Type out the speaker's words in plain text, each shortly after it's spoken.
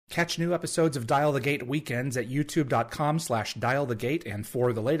Catch new episodes of Dial the Gate weekends at youtube.com/dialthegate, and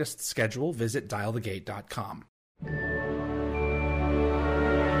for the latest schedule, visit dialthegate.com.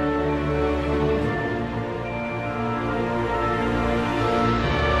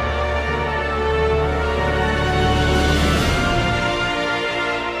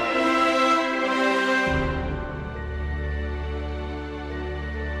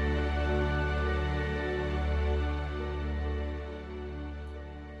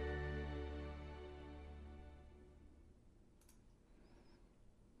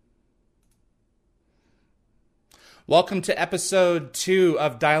 Welcome to episode 2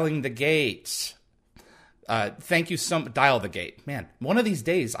 of Dialing the Gate. Thank you so much. Dial the Gate. Man, one of these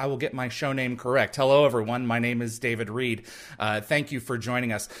days I will get my show name correct. Hello, everyone. My name is David Reed. Thank you for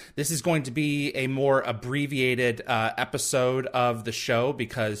joining us. This is going to be a more abbreviated episode of the show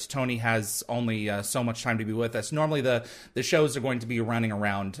because Tony has only so much time to be with us. Normally, the shows are going to be running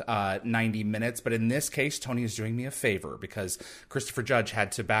around 90 minutes, but in this case, Tony is doing me a favor because Christopher Judge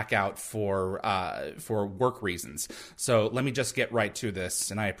had to back out for work reasons. So let me just get right to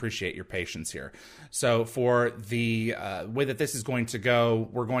this, and I appreciate your patience here. So for the way that this is going to go,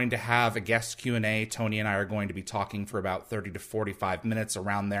 we're going to have a guest Q&A. Tony and I are going to be talking for about 30 to 45 minutes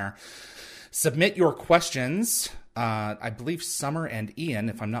around there. Submit your questions. I believe Summer and Ian,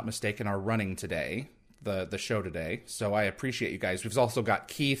 if I'm not mistaken, are running today, the show today. So I appreciate you guys. We've also got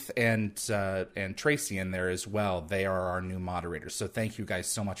Keith and Tracy in there as well. They are our new moderators. So thank you guys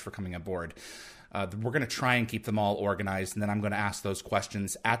so much for coming aboard. We're going to try and keep them all organized, and then I'm going to ask those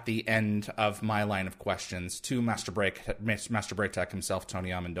questions at the end of my line of questions to Master Break Tech himself, Tony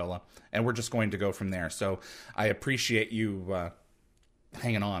Amendola, and we're just going to go from there. So I appreciate you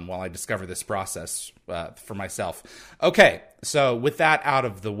hanging on while I discover this process for myself. Okay, so with that out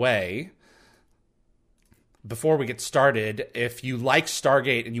of the way, before we get started, if you like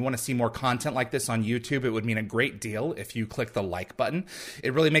Stargate and you want to see more content like this on YouTube, it would mean a great deal if you click the like button.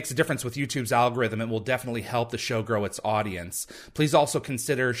 It really makes a difference with YouTube's algorithm. It will definitely help the show grow its audience. Please also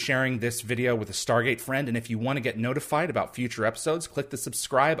consider sharing this video with a Stargate friend, and if you want to get notified about future episodes, click the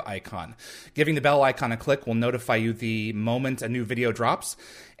subscribe icon. Giving the bell icon a click will notify you the moment a new video drops,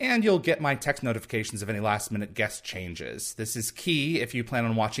 and you'll get my text notifications of any last-minute guest changes. This is key if you plan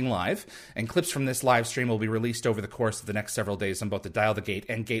on watching live, and clips from this live stream will be released over the course of the next several days on both the Dial the Gate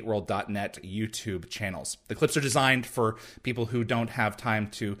and GateWorld.net YouTube channels. The clips are designed for people who don't have time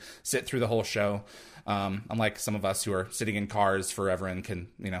to sit through the whole show, unlike some of us who are sitting in cars forever and can,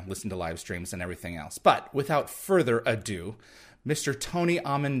 listen to live streams and everything else. But without further ado, Mr. Tony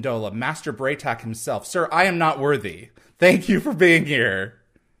Amendola, Master Braytac himself. Sir, I am not worthy. Thank you for being here.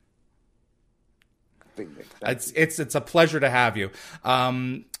 It's a pleasure to have you.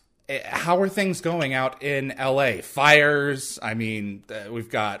 How are things going out in LA? Fires. I mean, we've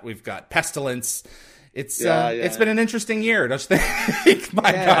got pestilence. It's been an interesting year, don't you think?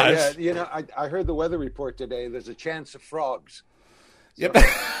 My gosh. Yeah. I heard the weather report today. There's a chance of frogs. So. Yep.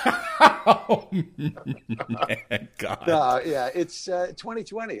 Oh, man, God. It's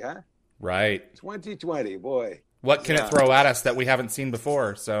 2020, huh? Right. 2020, boy. What can it throw at us that we haven't seen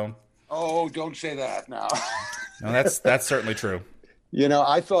before? So. Oh, don't say that now. No, that's certainly true.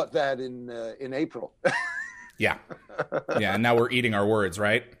 I thought that in April. Yeah, and now we're eating our words,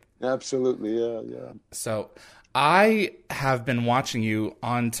 right? Absolutely, yeah. So I have been watching you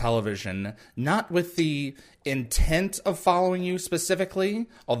on television, not with the intent of following you specifically,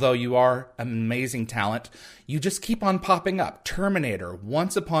 although you are an amazing talent. You just keep on popping up. Terminator,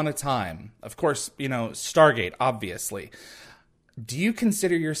 Once Upon a Time. Of course, Stargate, obviously. Do you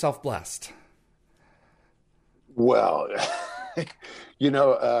consider yourself blessed? Well,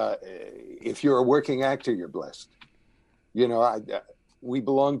 if you're a working actor, you're blessed. We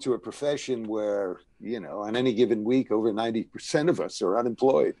belong to a profession where, on any given week, over 90% of us are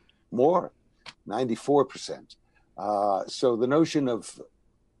unemployed. More, 94%. So the notion of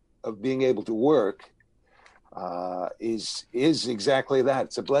being able to work is exactly that.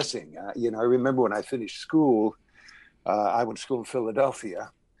 It's a blessing. I remember when I finished school, I went to school in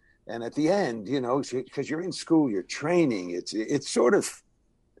Philadelphia, and at the end, because you're in school, you're training. It's sort of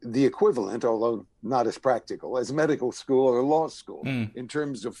the equivalent, although not as practical, as medical school or law school in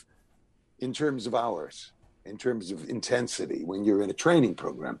terms of hours, in terms of intensity when you're in a training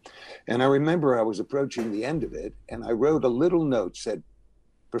program. And I remember I was approaching the end of it, and I wrote a little note, said,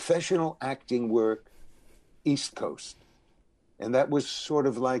 "Professional acting work, East Coast," and that was sort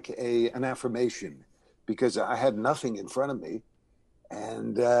of like an affirmation. Because I had nothing in front of me,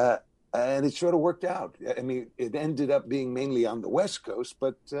 and it sort of worked out. I mean, it ended up being mainly on the West Coast,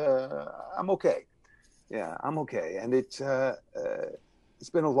 but I'm okay. Yeah, I'm okay. And it's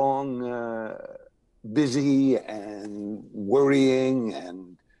been a long, busy and worrying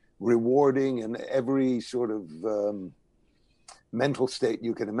and rewarding and every sort of mental state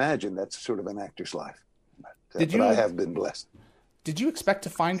you can imagine. That's sort of an actor's life. But I have been blessed. Did you expect to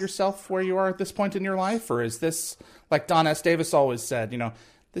find yourself where you are at this point in your life? Or is this, like Don S. Davis always said,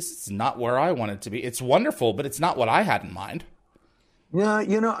 this is not where I wanted to be. It's wonderful, but it's not what I had in mind.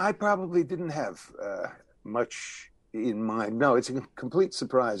 Yeah, I probably didn't have much in mind. No, it's a complete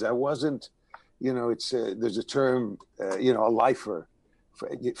surprise. I wasn't, there's a term, a lifer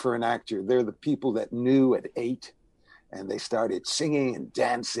for an actor. They're the people that knew at 8 and they started singing and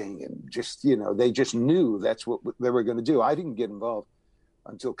dancing and just, they just knew that's what they were going to do. I didn't get involved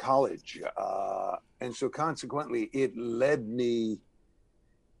until college. And so consequently,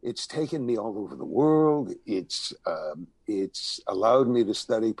 it's taken me all over the world. It's allowed me to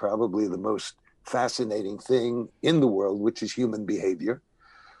study probably the most fascinating thing in the world, which is human behavior.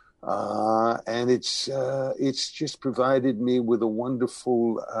 And it's just provided me with a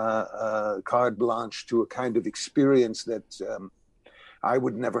wonderful carte blanche to a kind of experience that I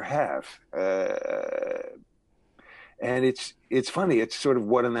would never have. And it's funny. It's sort of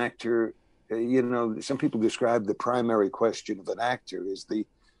what an actor, some people describe the primary question of an actor is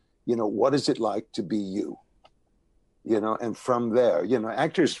what is it like to be you? And from there,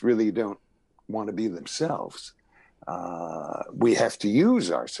 actors really don't want to be themselves. We have to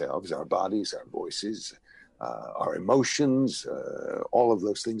use ourselves, our bodies, our voices, our emotions, all of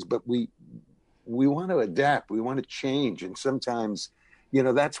those things. But we want to adapt. We want to change. And sometimes,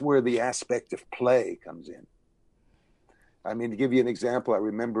 that's where the aspect of play comes in. I mean, to give you an example, I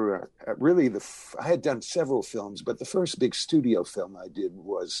remember I had done several films, but the first big studio film I did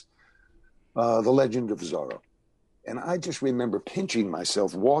was The Legend of Zorro. And I just remember pinching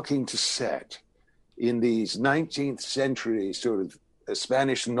myself walking to set in these 19th century sort of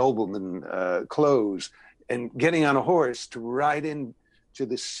Spanish nobleman clothes and getting on a horse to ride in to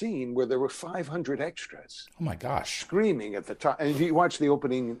the scene where there were 500 extras. Oh my gosh. Screaming at the top. And you watch the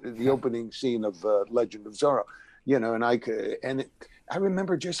opening scene of Legend of Zorro, and I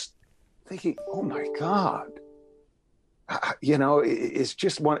remember just thinking, oh my God, it's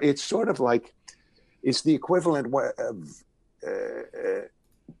just it's sort of like, it's the equivalent of,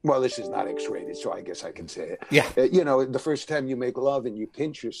 well, this is not X-rated, so I guess I can say it. Yeah. The first time you make love and you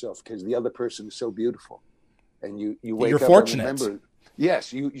pinch yourself because the other person is so beautiful, and you wake You're up fortunate. and remember.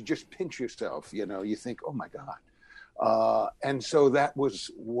 Yes, you just pinch yourself. You think, oh my God, and so that was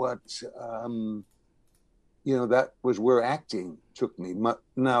what that was where acting took me.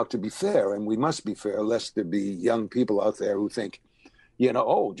 Now, to be fair, and we must be fair, lest there be young people out there who think,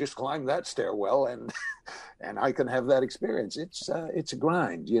 just climb that stairwell and and I can have that experience. It's a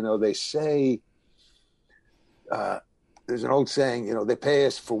grind. They say there's an old saying, they pay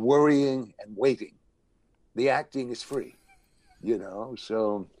us for worrying and waiting. The acting is free,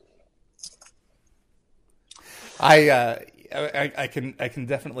 so. I can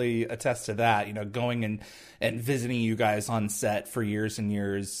definitely attest to that. Going and visiting you guys on set for years and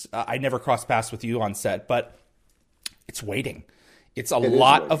years. I never crossed paths with you on set, but it's waiting. It's a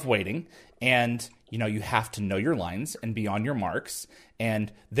lot of waiting, and you have to know your lines and be on your marks.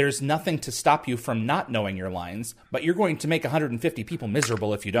 And there's nothing to stop you from not knowing your lines, but you're going to make 150 people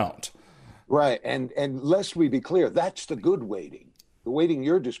miserable if you don't. Right, and lest we be clear, that's the good waiting. The waiting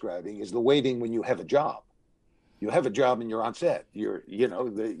you're describing is the waiting when you have a job. You have a job and you're on set. You're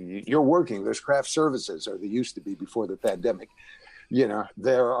working. There's craft services, or there used to be before the pandemic.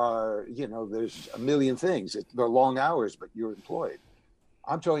 There are, there's a million things. They're long hours, but you're employed.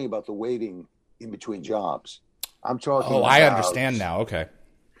 I'm talking about the waiting in between jobs. I'm talking about, I understand now. Okay.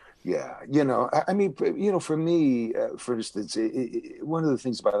 Yeah. I mean, for me, for instance, one of the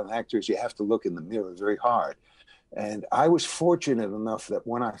things about an actor is you have to look in the mirror very hard. And I was fortunate enough that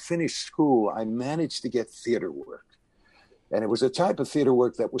when I finished school, I managed to get theater work. And it was a type of theater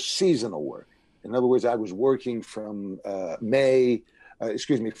work that was seasonal work. In other words, I was working from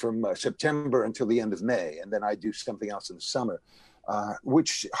September until the end of May. And then I do something else in the summer,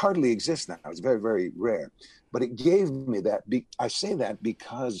 which hardly exists now. It's very, very rare. But it gave me that. I say that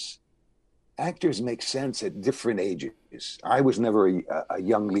because actors make sense at different ages. I was never a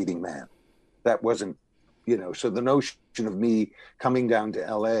young leading man. That wasn't, so the notion of me coming down to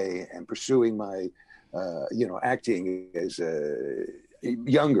LA and pursuing my, acting as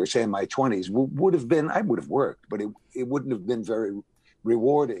younger, say in my 20s, would have been, I would have worked, but it wouldn't have been very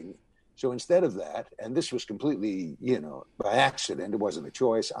rewarding. So instead of that, and this was completely, by accident, it wasn't a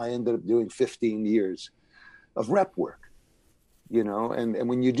choice, I ended up doing 15 years of rep work, and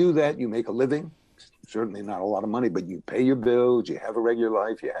when you do that, you make a living. certainly not a lot of money, but you pay your bills, you have a regular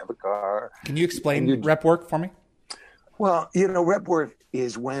life, you have a car. Can you explain rep work for me? Well, rep work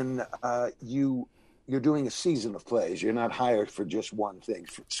is when you're doing a season of plays. You're not hired for just one thing.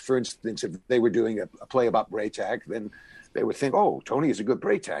 For instance, if they were doing a play about Braytac, then they would think, oh, Tony is a good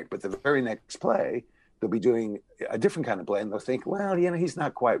Braytac. But the very next play, they'll be doing a different kind of play, and they'll think, well, he's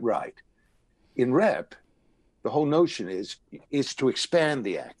not quite right. In rep, the whole notion is to expand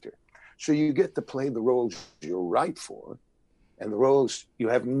the actor. So you get to play the roles you're right for, and the roles you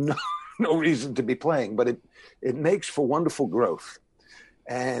have no reason to be playing, but it makes for wonderful growth.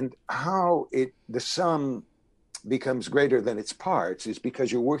 And how the sum becomes greater than its parts is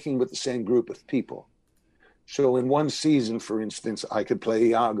because you're working with the same group of people. So in one season, for instance, I could play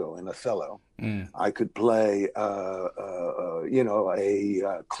Iago in Othello. I could play, a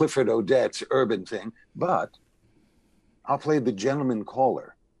Clifford Odets urban thing, but I'll play the gentleman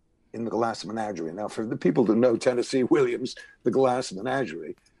caller in the Glass Menagerie. Now, for the people who know Tennessee Williams, the Glass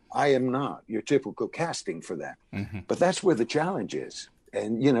Menagerie, I am not your typical casting for that. Mm-hmm. But that's where the challenge is.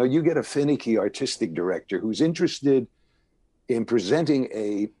 And, you get a finicky artistic director who's interested in presenting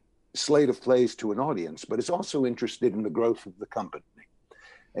a slate of plays to an audience, but is also interested in the growth of the company.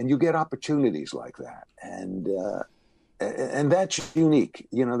 And you get opportunities like that. And that's unique.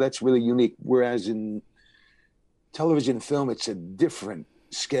 That's really unique. Whereas in television and film, it's a different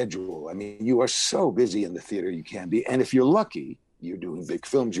schedule. I mean, you are so busy in the theater you can be. And if you're lucky, you're doing big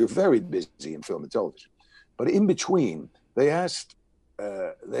films, you're very busy in film and television. But in between, they asked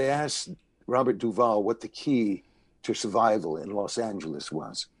Robert Duvall what the key to survival in Los Angeles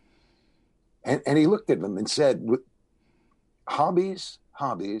was. And he looked at them and said, hobbies,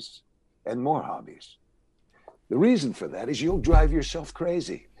 and more hobbies. The reason for that is you'll drive yourself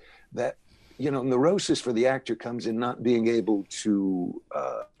crazy. That, neurosis for the actor comes in not being able to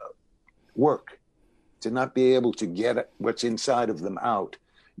work, to not be able to get what's inside of them out.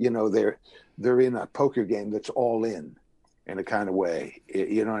 They're in a poker game that's all in a kind of way.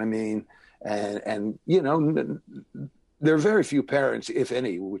 You know what I mean? And there are very few parents, if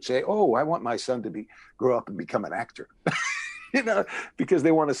any, who would say, oh, I want my son to grow up and become an actor. Because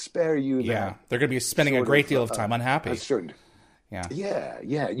they want to spare you. Yeah, they're going to be spending a great deal of time unhappy.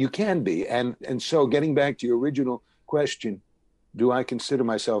 Yeah, you can be. And so getting back to your original question, do I consider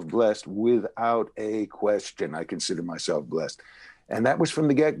myself blessed? Without a question, I consider myself blessed. And that was from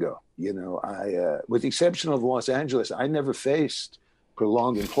the get-go. I, with the exception of Los Angeles, I never faced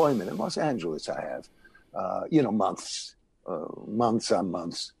prolonged employment. In Los Angeles, I have, months on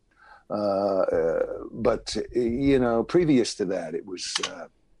months. But previous to that, it was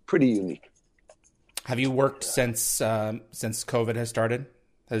pretty unique. Have you worked since COVID has started?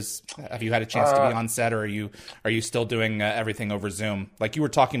 Have you had a chance to be on set, or are you still doing everything over Zoom? Like you were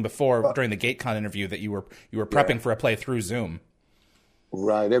talking before during the GateCon interview that you were prepping for a play through Zoom.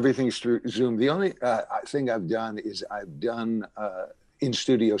 Right, everything's through Zoom. The only thing I've done is I've done in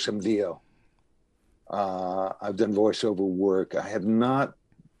studio some VO. I've done voiceover work. I have not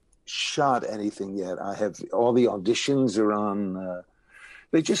shot anything yet. I have all the auditions are on.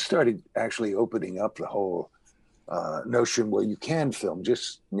 They just started actually opening up the whole notion where you can film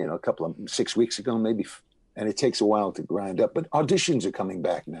just, a couple of 6 weeks ago, maybe. And it takes a while to grind up, but auditions are coming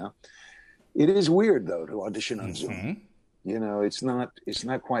back now. It is weird though, to audition on Zoom. It's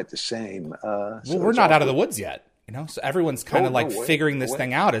not quite the same. Well, we're not out of the woods yet, so everyone's kind of figuring this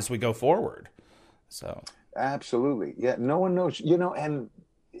thing out as we go forward. So absolutely. Yeah. No one knows, and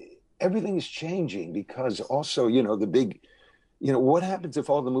everything is changing because also, the big, what happens if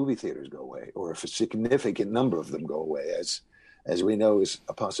all the movie theaters go away, or if a significant number of them go away, as we know is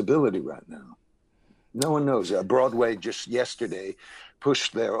a possibility right now. No one knows. Broadway just yesterday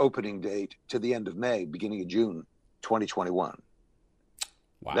pushed their opening date to the end of May, beginning of June, 2021.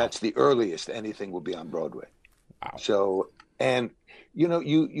 Wow. That's the earliest anything will be on Broadway. Wow. So, and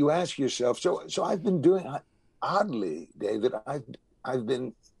you ask yourself, so I've been doing, oddly, David, I've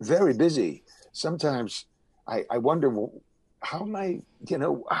been very busy. Sometimes I wonder, well, how am I,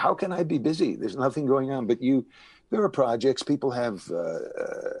 how can I be busy? There's nothing going on, but there are projects, people have,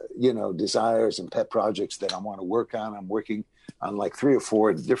 desires and pet projects that I want to work on. I'm working on like 3 or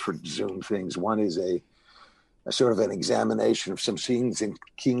 4 different Zoom things. One is a sort of an examination of some scenes in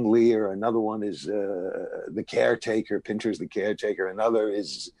King Lear. Another one is The Caretaker, Pinter's The Caretaker. Another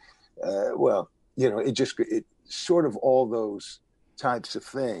is, it sort of all those types of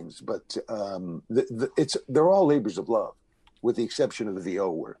things. But they're all labors of love, with the exception of the VO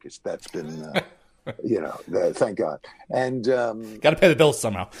work. That's been, thank God. And got to pay the bills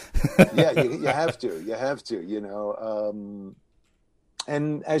somehow. Yeah, you have to.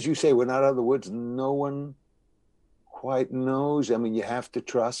 And as you say, we're not out of the woods. No one quite knows. I mean, you have to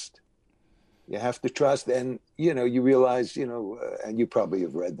trust. You have to trust. And, you realize, and you probably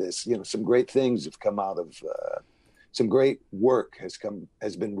have read this, some great things have come out of, some great work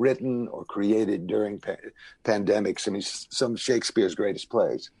has been written or created during pandemics. I mean, some of Shakespeare's greatest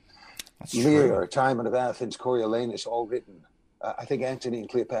plays. Lear, Timon of Athens, Coriolanus, all written. I think Antony and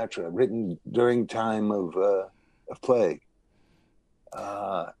Cleopatra, written during time of plague.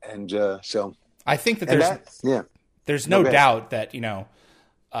 So I think that there's no doubt that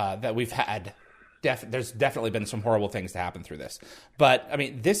that we've had there's definitely been some horrible things to happen through this, but I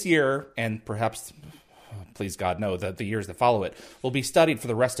mean this year, and perhaps please God no, the years that follow it will be studied for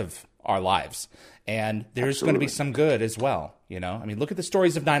the rest of our lives, and there's going to be some good as well. I mean, look at the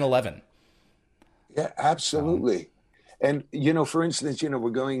stories of 9/11. Yeah, absolutely. And for instance, we're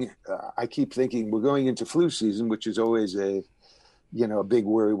going. I keep thinking we're going into flu season, which is always a big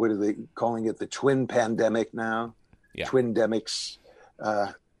worry. What are they calling it? The twin pandemic now? Yeah. Twindemics.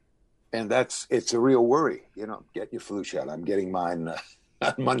 And it's a real worry. Get your flu shot. I'm getting mine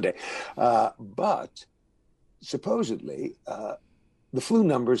on Monday. But supposedly, the flu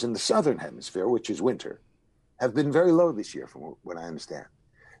numbers in the southern hemisphere, which is winter, have been very low this year, from what I understand.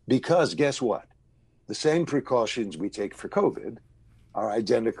 Because guess what? The same precautions we take for COVID are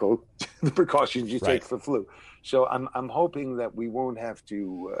identical to the precautions you take for flu. So I'm hoping that we won't have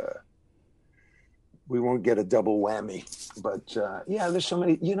to, we won't get a double whammy. But there's so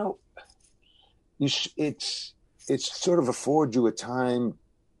many, it's sort of afford you a time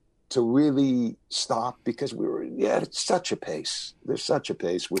to really stop, because it's such a pace. There's such a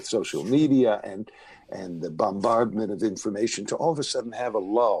pace with social media and the bombardment of information to all of a sudden have a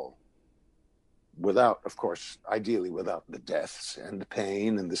lull. Without, of course, ideally without the deaths and the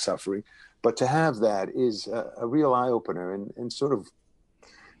pain and the suffering. But to have that is a real eye-opener and sort of,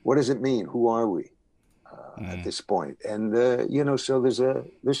 what does it mean? Who are we at this point? And, so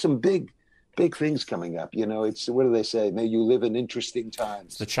there's some big things coming up. It's, what do they say? May you live in interesting times.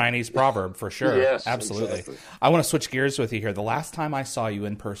 It's the Chinese proverb, for sure. Yes, absolutely. Exactly. I want to switch gears with you here. The last time I saw you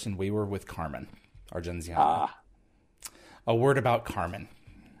in person, we were with Carmen Argenziano. A word about Carmen.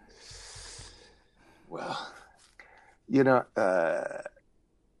 Well,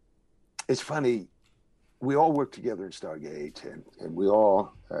 it's funny. We all work together in Stargate, and we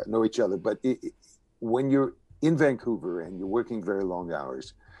all know each other. But when you're in Vancouver and you're working very long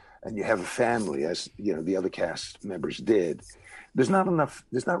hours, and you have a family, as the other cast members did, there's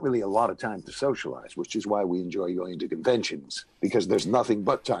not really a lot of time to socialize, which is why we enjoy going to conventions, because there's nothing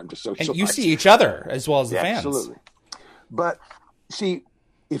but time to socialize. And you see each other as well as the fans. Absolutely. But see,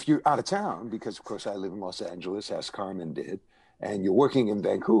 if you're out of town, because of course I live in Los Angeles, as Carmen did, and you're working in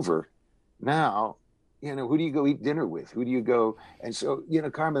Vancouver, now, who do you go eat dinner with? Who do you go? And so,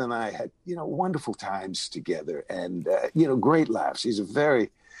 Carmen and I had, wonderful times together, and, great laughs. He's a very,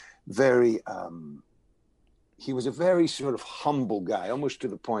 very, he was a very sort of humble guy, almost to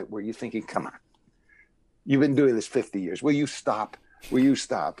the point where you're thinking, come on, you've been doing this 50 years. Will you stop? Give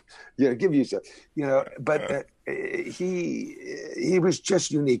yourself, but he was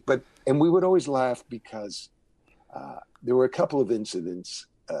just unique. And we would always laugh because there were a couple of incidents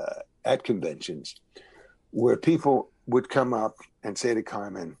at conventions where people would come up and say to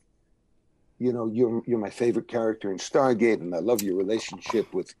Carmen, you're my favorite character in Stargate, and I love your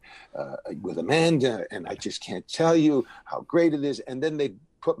relationship with Amanda, and I just can't tell you how great it is. And then they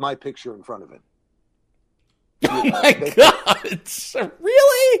put my picture in front of it. Oh my God!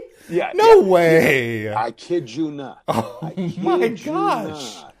 Really? Yeah. No way. Yeah. I kid you not. Oh my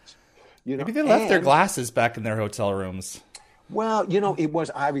gosh! Maybe they left their glasses back in their hotel rooms. Well, it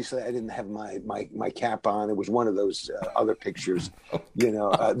was obviously I didn't have my cap on. It was one of those other pictures.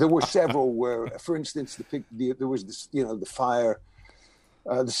 There were several where, for instance, there was this, the fire.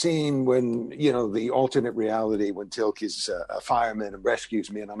 The scene when, the alternate reality when Tilk is a fireman and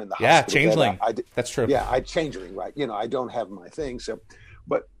rescues me and I'm in the hospital. Yeah, Changeling. That's true. Yeah, Changeling, right. I don't have my thing. So,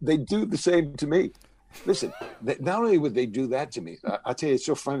 but they do the same to me. Listen, not only would they do that to me, I'll tell you, it's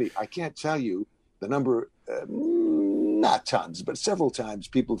so funny. I can't tell you the number, not tons, but several times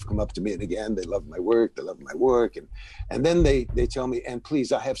people have come up to me, and again, they love my work. And then they tell me, and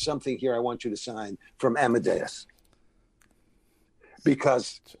please, I have something here I want you to sign from Amadeus.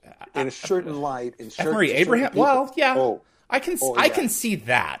 Because in a certain light, in certain Marie Abraham. People, well, yeah, I can see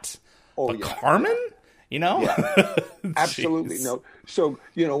that. But yeah. Carmen, yeah. Absolutely no. So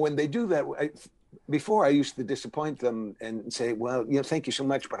when they do that, before I used to disappoint them and say, well, thank you so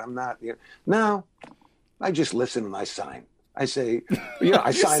much, but I'm not. Now I just listen and I sign. I say, I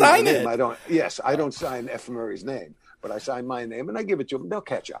sign my name. I don't sign F. Murray's name. but I sign my name and I give it to them. They'll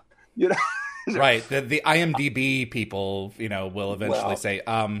catch up, you know. Right. The IMDb people, will eventually say,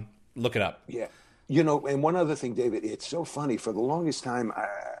 look it up. Yeah. And one other thing, David, it's so funny. For the longest time,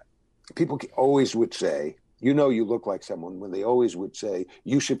 people always would say, you look like someone when they always would say,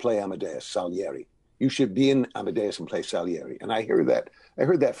 you should play Amadeus Salieri. You should be in Amadeus and play Salieri. And I heard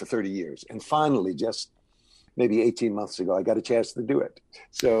that for 30 years. And finally, just maybe 18 months ago, I got a chance to do it.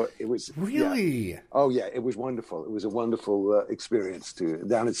 So it was really, Oh yeah, it was wonderful. It was a wonderful experience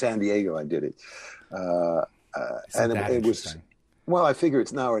down in San Diego. I did it. And it was, well, I figure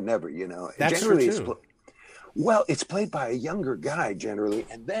it's now or never, That's generally true too. It's played by a younger guy generally.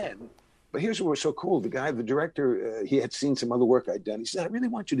 And then, but here's what was so cool. The director, he had seen some other work I'd done. He said, I really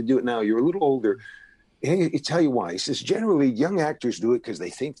want you to do it now. You're a little older. And he tell you why. He says, generally young actors do it because they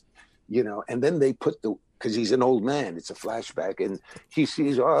think, and then they put because he's an old man. It's a flashback. And he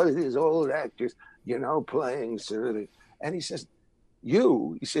sees all these old actors, playing. And he says,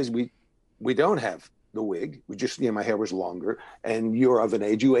 we don't have the wig. We just, my hair was longer. And you're of an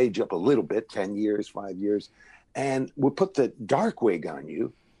age. You age up a little bit, 10 years, 5 years. And we'll put the dark wig on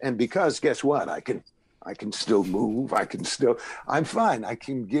you. And because guess what? I can still move. I'm fine. I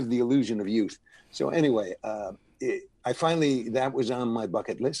can give the illusion of youth. So anyway, that was on my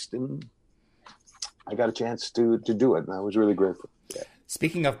bucket list, and I got a chance to do it, and I was really grateful. Yeah.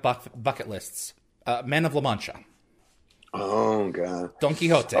 Speaking of bucket lists, Man of La Mancha. Oh, God. Don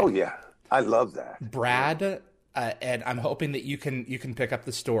Quixote. Oh, yeah. I love that. Brad, and I'm hoping that you can pick up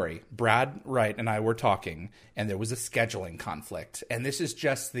the story. Brad Wright and I were talking, and there was a scheduling conflict. And this is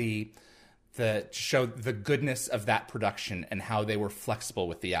just to show the goodness of that production and how they were flexible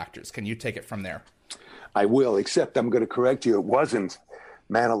with the actors. Can you take it from there? I will, except I'm going to correct you. It wasn't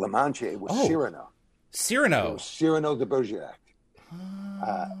Man of La Mancha. It was Cyrano. Cyrano. It was Cyrano de Bergerac.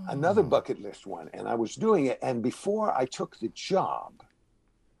 Another bucket list one. And I was doing it. And before I took the job,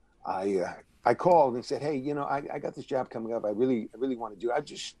 I called and said, hey, I got this job coming up. I really want to do it. I'm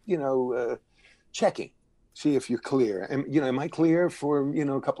just, checking. See if you're clear. And, am I clear for,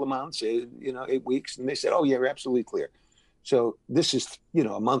 a couple of months, 8 weeks? And they said, oh, yeah, you're absolutely clear. So this is,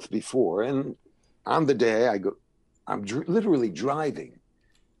 a month before. And on the day I'm literally driving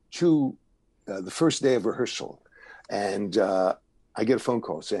to the first day of rehearsal. And I get a phone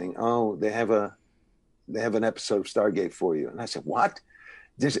call saying, oh, they have an episode of Stargate for you. And I said, what?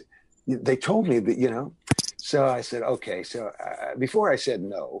 They told me that, So I said, okay. So before I said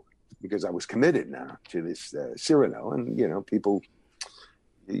no, because I was committed now to this Cyrano, and people,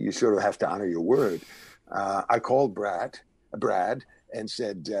 you sort of have to honor your word. I called Brad, and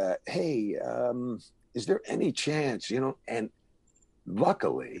said, "Hey, is there any chance?" And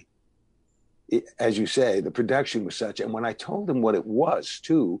luckily, as you say, the production was such. And when I told him what it was,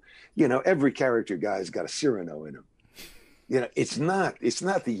 too, every character guy's got a Cyrano in him. It's not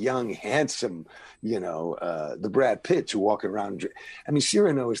the young, handsome, the Brad Pitts who walk around. I mean,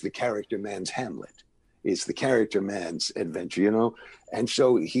 Cyrano is the character man's Hamlet. It's the character man's adventure, And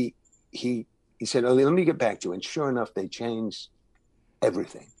so he said, oh, let me get back to you. And sure enough, they changed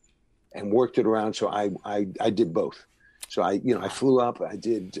everything and worked it around. So I did both. So I flew up. I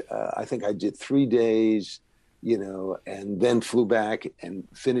did, I think I did 3 days, and then flew back and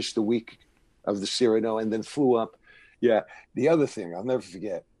finished the week of the Cyrano and then flew up. Yeah. The other thing I'll never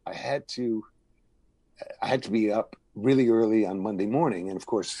forget, I had to be up really early on Monday morning. And of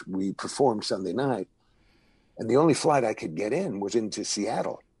course we performed Sunday night, and the only flight I could get in was into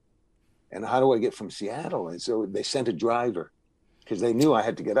Seattle. And how do I get from Seattle? And so they sent a driver because they knew I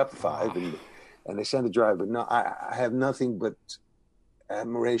had to get up at 5 and they sent a driver. No, I have nothing but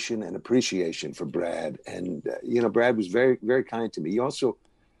admiration and appreciation for Brad. And, Brad was very, very kind to me. He also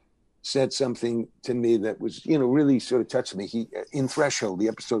said something to me that was, really sort of touched me. He, in Threshold, the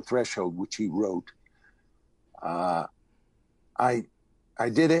episode Threshold, which he wrote, I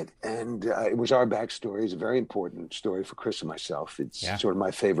did it, and it was our backstory. It's a very important story for Chris and myself. It's sort of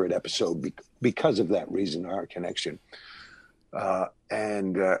my favorite episode because of that reason, our connection.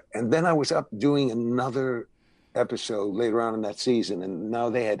 And then I was up doing another episode later on in that season, and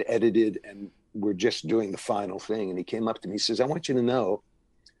now they had edited and were just doing the final thing. And he came up to me, he says, I want you to know,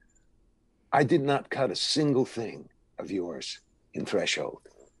 I did not cut a single thing of yours in Threshold.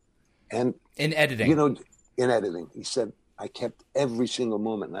 And in editing, in editing, he said, I kept every single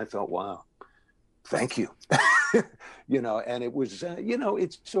moment. And I thought, wow, thank you. And it was,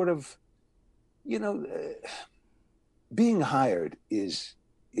 it's sort of, being hired is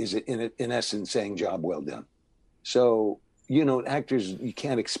in essence saying job well done. So, actors, you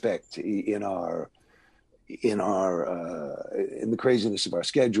can't expect in our in the craziness of our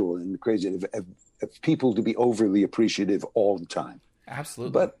schedule and the craziness of people to be overly appreciative all the time.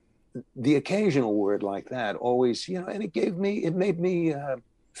 Absolutely. But the occasional word like that always, and it made me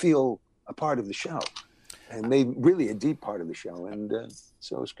feel a part of the show, and made really a deep part of the show. And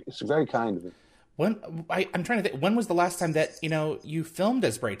so it's very kind of it. I'm trying to think, when was the last time that, you filmed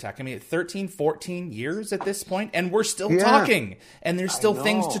as Braytak? I mean, 13, 14 years at this point, and we're still talking, and there's still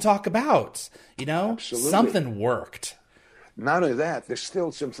things to talk about, Absolutely. Something worked. Not only that, there's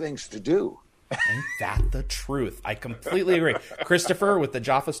still some things to do. Ain't that the truth? I completely agree. Christopher, with the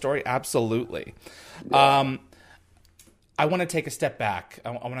Jaffa story, absolutely. Yeah. I want to take a step back. I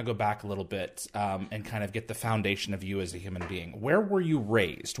want to go back a little bit and kind of get the foundation of you as a human being. Where were you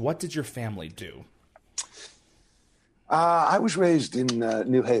raised? What did your family do? I was raised in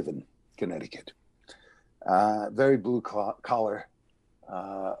New Haven, Connecticut. Very blue collar.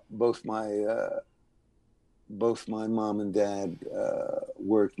 Both my mom and dad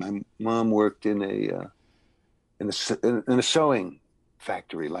worked. My mom worked in a sewing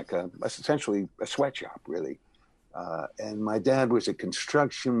factory, like essentially a sweatshop, really. And my dad was a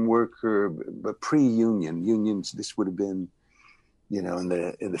construction worker, but pre-union. Unions, this would have been, in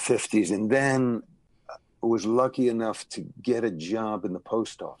the 50s. And then was lucky enough to get a job in the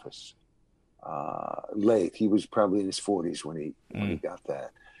post office late. He was probably in his 40s when he got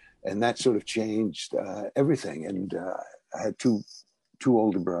that. And that sort of changed everything. And I had two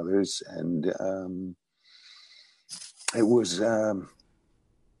older brothers, and it was,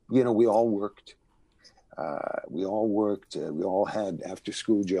 we all worked. We all had after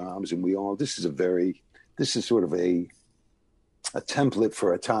school jobs, and this is sort of a template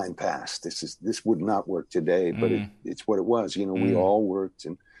for a time past. This would not work today, but it's what it was. We all worked,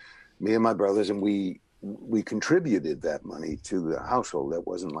 and me and my brothers, and we contributed that money to the household. That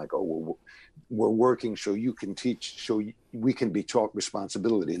wasn't like, oh, we're working so you can teach, so we can be taught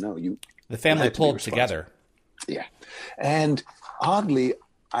responsibility. No, the family pulled together. Yeah. And oddly,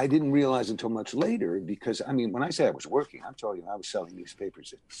 I didn't realize until much later, because when I say I was working, I'm telling you, I was selling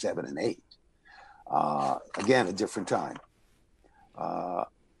newspapers at 7 and 8. Again, a different time.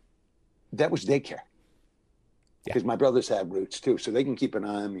 That was daycare. Because my brothers had roots too, so they can keep an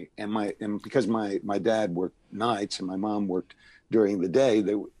eye on me. And because my dad worked nights and my mom worked during the day,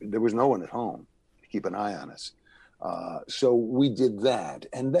 there was no one at home to keep an eye on us. So we did that,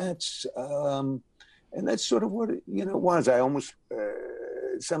 and that's sort of what it was. I almost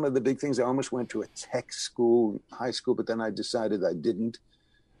some of the big things. I almost went to a tech school, high school, but then I decided I didn't.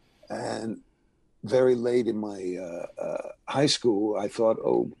 And very late in my high school, I thought,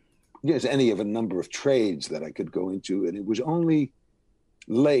 there's any of a number of trades that I could go into. And it was only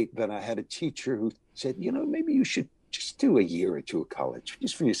late that I had a teacher who said, maybe you should just do a year or two of college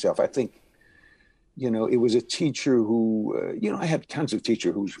just for yourself. I think, it was a teacher who, I had tons of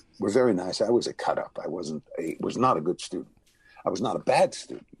teachers who were very nice. I was a cut up. I was not a good student. I was not a bad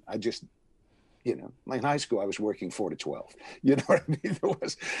student. I just, in high school, I was working 4 to 12. You know what I mean? There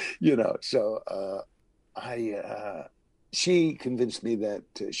was, so she convinced me that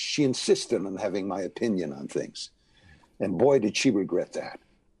she insisted on having my opinion on things. And boy, did she regret that,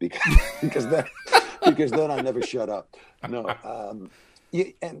 because then I never shut up. No.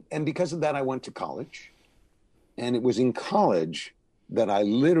 And because of that, I went to college. And it was in college that I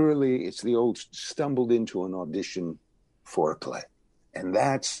literally, it's the old, stumbled into an audition for a play. And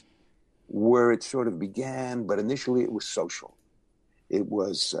that's where it sort of began. But initially it was social. It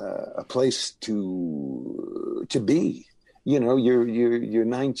was a place to be. You're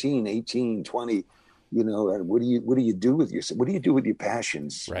 19, 18, 20, what do you do with yourself? What do you do with your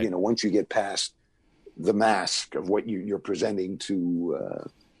passions? Right. Once you get past the mask of what you're presenting to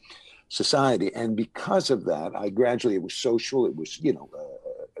society. And because of that, it was social. It was,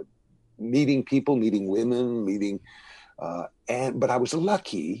 meeting people, meeting women, but I was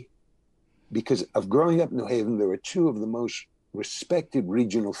lucky because of growing up in New Haven. There were 2 of the most respected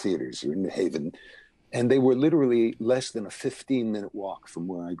regional theaters in New Haven. And they were literally less than a 15-minute walk from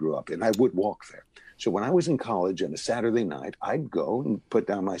where I grew up. And I would walk there. So when I was in college on a Saturday night, I'd go and put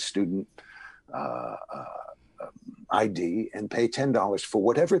down my student ID and pay $10 for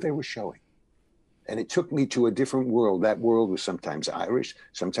whatever they were showing. And it took me to a different world. That world was sometimes Irish,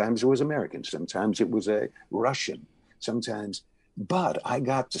 sometimes it was American, sometimes it was a Russian, but I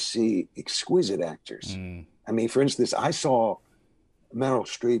got to see exquisite actors. For instance, I saw Meryl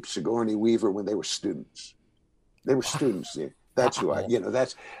Streep, Sigourney Weaver when they were students. They were students. That's who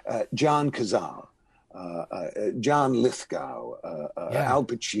that's John Cazale, John Lithgow, Al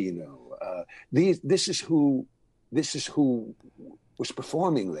Pacino. This is who was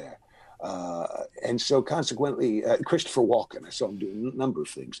performing there. And so consequently, Christopher Walken, I saw him doing a number of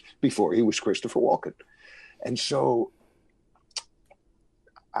things before he was Christopher Walken. And so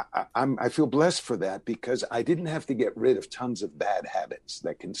I feel blessed for that, because I didn't have to get rid of tons of bad habits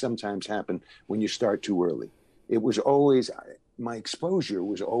that can sometimes happen when you start too early. It was always, my exposure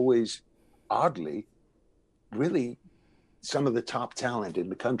was always oddly, really some of the top talent in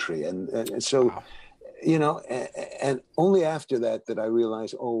the country. And so, wow. And only after that I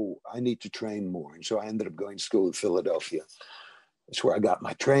realized, I need to train more. And so I ended up going to school in Philadelphia. That's where I got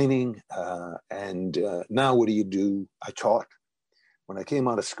my training. And now what do? I taught. When I came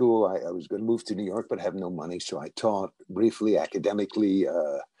out of school, I was going to move to New York, but I have no money. So I taught briefly, academically,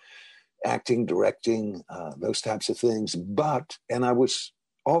 acting, directing, those types of things. And I was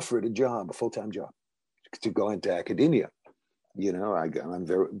offered a full-time job to go into academia.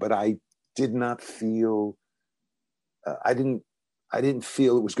 But I did not feel, I didn't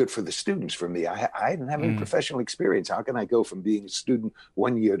feel it was good for the students for me. I didn't have any professional experience. How can I go from being a student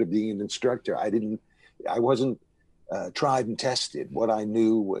 1 year to being an instructor? I wasn't tried and tested what I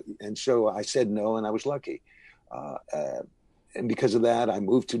knew. And so I said no, and I was lucky. And because of that, I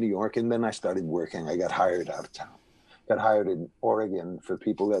moved to New York, and then I started working. I got hired out of town. Got hired in Oregon, for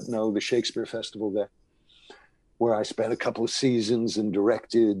people that know the Shakespeare Festival there, where I spent a couple of seasons and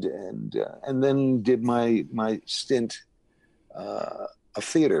directed, and then did my stint of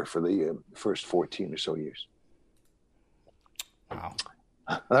theater for the first 14 or so years. Wow.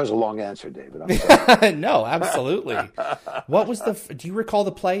 That was a long answer, David. I'm sorry. No, absolutely. What was do you recall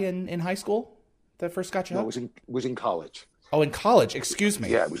the play in high school that first got you hooked? No, it was in college. Oh, in college. Excuse me.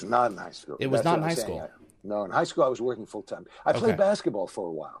 Yeah, it was not in high school. It was not in high school. No, in high school I was working full time. I played basketball for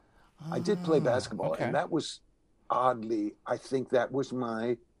a while. I did play basketball, and that was oddly, I think that was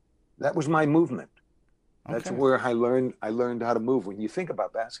my movement. That's where I learned how to move. When you think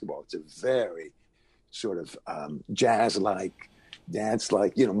about basketball, it's a very sort of jazz-like,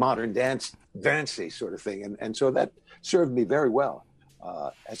 dance-like, modern dancey sort of thing. And so that served me very well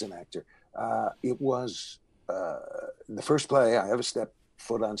as an actor. It was the first play I ever stepped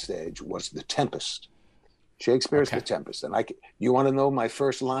foot on stage was The Tempest. Shakespeare's The Tempest. And you want to know my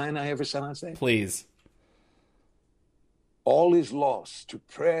first line I ever said on stage? Please. All is lost to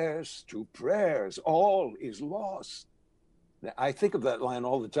prayers, all is lost. Now, I think of that line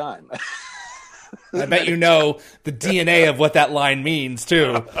all the time. I bet you know the DNA of what that line means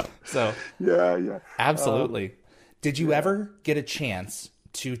too. So yeah, absolutely. Did you ever get a chance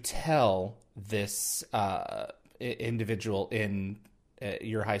to tell this individual in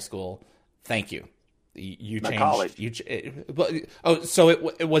your high school, thank you? You changed. College. So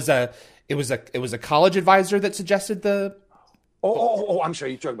it was a college advisor that suggested the. Oh! I'm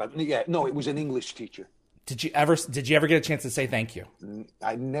sorry. You're talking about it was an English teacher. Did you ever get a chance to say thank you?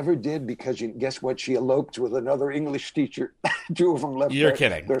 I never did, because guess what? She eloped with another English teacher. Two of them left. You're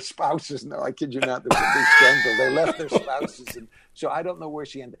kidding. Their spouses. No, I kid you not. There was a big scandal. They left their spouses, and so I don't know where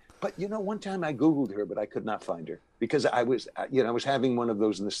she ended. But one time I Googled her, but I could not find her, because I was having one of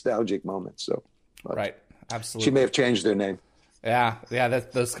those nostalgic moments. So, right, absolutely. She may have changed her name. Yeah.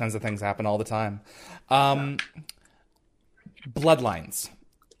 Those kinds of things happen all the time. Bloodlines.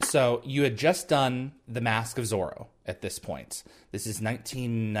 So you had just done The Mask of Zorro at this point. This is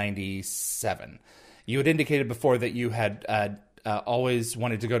 1997. You had indicated before that you had always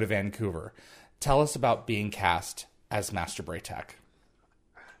wanted to go to Vancouver. Tell us about being cast as Master Braytek.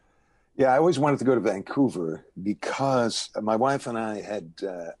 Yeah, I always wanted to go to Vancouver because my wife and I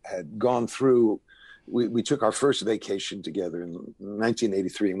had gone through. We took our first vacation together in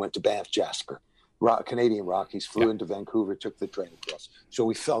 1983 and went to Banff Jasper. Canadian Rockies, flew into Vancouver, took the train across. So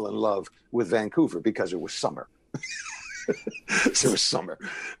we fell in love with Vancouver because it was summer. So it was summer,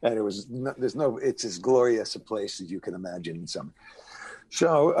 and it's as glorious a place as you can imagine in summer.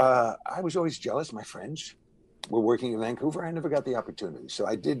 So I was always jealous. My friends were working in Vancouver. I never got the opportunity. So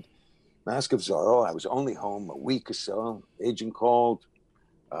I did Mask of Zorro. I was only home a week or so. Agent called,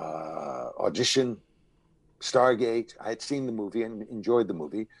 audition, Stargate. I had seen the movie and enjoyed the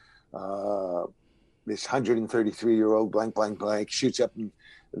movie. This 133-year-old blank shoots up in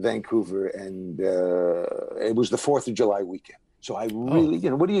Vancouver, and it was the 4th of July weekend. So I really,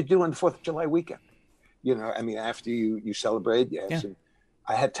 what do you do on the 4th of July weekend? After you celebrate, yes. And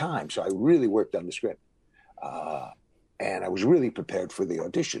I had time, so I really worked on the script. And I was really prepared for the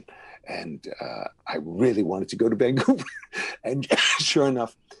audition. And I really wanted to go to Vancouver. And sure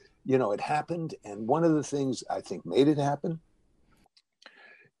enough, it happened. And one of the things I think made it happen,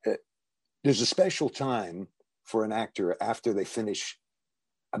 there's a special time for an actor after they finish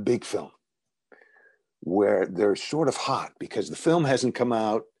a big film where they're sort of hot because the film hasn't come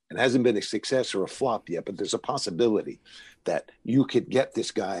out and hasn't been a success or a flop yet, but there's a possibility that you could get this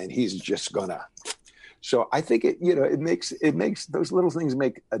guy and he's just gonna. So I think it makes those little things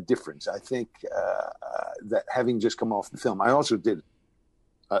make a difference. I think that having just come off the film, I also did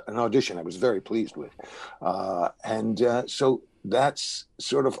an audition I was very pleased with. So that's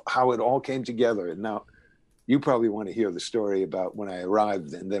sort of how it all came together. And now you probably want to hear the story about when I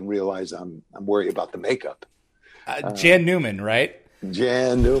arrived and then realize I'm worried about the makeup. Jan Newman, right?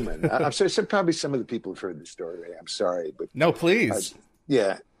 Jan Newman. I'm sorry, probably some of the people have heard the story. I'm sorry, but no, please.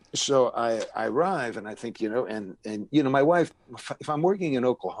 Yeah. So I arrive and I think, and my wife, if I'm working in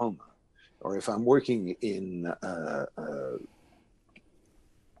Oklahoma or if I'm working in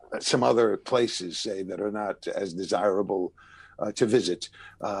some other places, say, that are not as desirable to visit,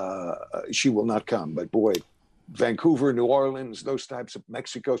 she will not come. But boy, Vancouver, New Orleans, those types of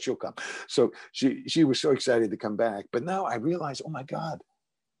Mexico, she'll come. So she was so excited to come back. But now I realize, oh my God,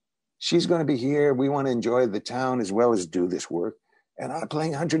 she's going to be here. We want to enjoy the town as well as do this work. And I'm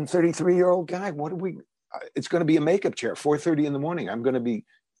playing a 133-year-old guy. It's going to be a makeup chair, 4:30 in the morning. I'm going to be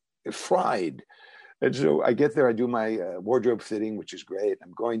fried. And so I get there, I do my wardrobe fitting, which is great.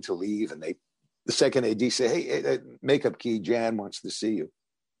 I'm going to leave. And the second AD say, hey, makeup key, Jan wants to see you.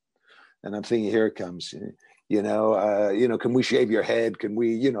 And I'm thinking, here it comes. Can we shave your head? Can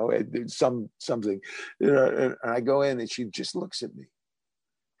we, something, and I go in and she just looks at me.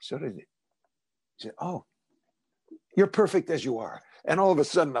 She said, oh, you're perfect as you are. And all of a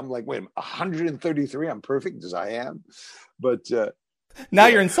sudden I'm like, wait, 133, I'm perfect as I am. But now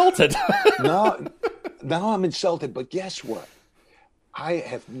you're insulted. Now I'm insulted. But guess what? I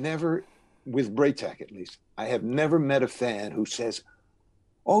have never, with Braytac at least, I have never met a fan who says,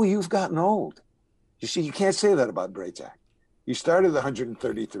 oh, you've gotten old. You see, you can't say that about Braytac. You started at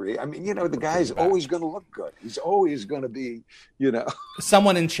 133. I mean, the guy's always going to look good. He's always going to be,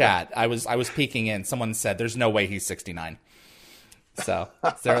 Someone in chat, I was peeking in. Someone said, "There's no way he's 69." So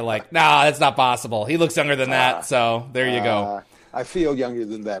they're like, "Nah, that's not possible. He looks younger than that." So there you go. I feel younger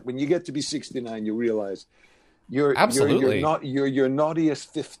than that. When you get to be 69, you realize you're absolutely you're your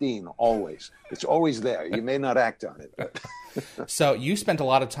naughtiest 15 always. It's always there. You may not act on it, but. So you spent a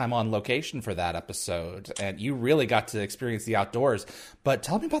lot of time on location for that episode, and you really got to experience the outdoors. But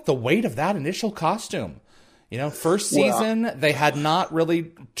tell me about the weight of that initial costume. First season, they had not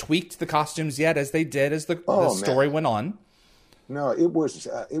really tweaked the costumes yet as they did as the story went on. No, it was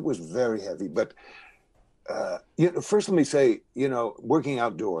very heavy. But first, let me say, working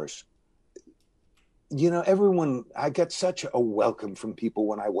outdoors, everyone, I got such a welcome from people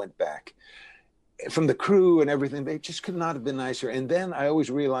when I went back. From the crew and everything, they just could not have been nicer. And then I always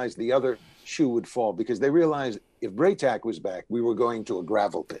realized the other shoe would fall because they realized if Braytac was back, we were going to a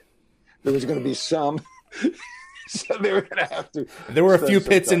gravel pit. There was going to be some, so they were going to have to. There were a few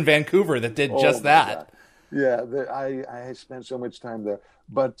pits in Vancouver that did just that. God. Yeah, I spent so much time there.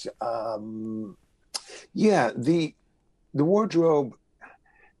 But the wardrobe,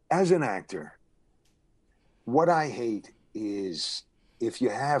 as an actor, what I hate is if you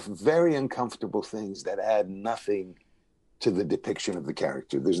have very uncomfortable things that add nothing to the depiction of the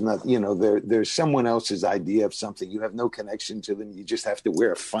character. There's not, there's someone else's idea of something. You have no connection to them. You just have to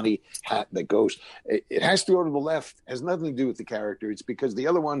wear a funny hat that goes. It has to go to the left. It has nothing to do with the character. It's because the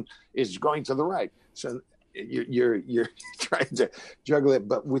other one is going to the right. So you're trying to juggle it.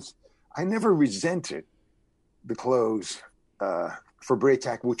 But I never resented the clothes for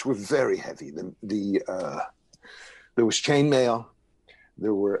Braytac, which were very heavy. There was chainmail.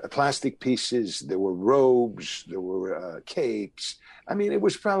 There were plastic pieces, there were robes, there were capes. I mean, it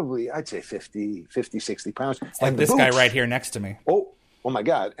was probably, I'd say 50, 60 pounds. It's like this guy right here next to me. Oh my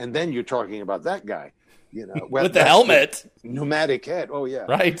God. And then you're talking about that guy, with the helmet. The pneumatic head. Oh, yeah.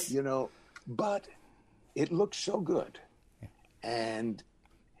 Right. But it looks so good. And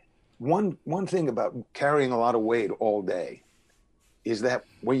one thing about carrying a lot of weight all day is that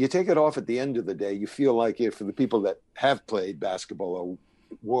when you take it off at the end of the day, you feel like for the people that have played basketball or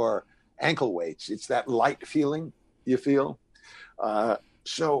wore ankle weights, it's that light feeling you feel.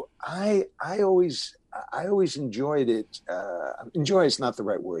 So I always enjoyed it. Enjoy is not the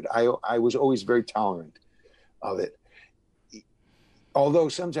right word. I was always very tolerant of it. Although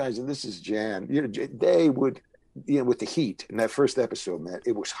sometimes, and this is Jan, they would, with the heat in that first episode, man,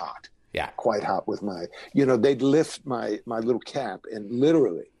 it was hot. Yeah. Quite hot with they'd lift my little cap and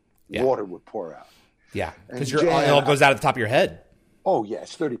literally water would pour out. Yeah. Because it all goes out at the top of your head. Oh, yeah.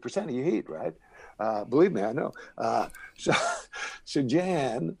 It's 30% of your heat, right? Believe me, I know. So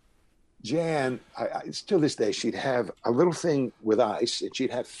Jan, till this day, she'd have a little thing with ice and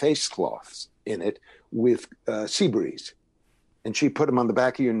she'd have face cloths in it with sea breeze. and she put them on the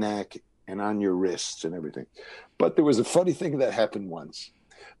back of your neck and on your wrists and everything. But there was a funny thing that happened once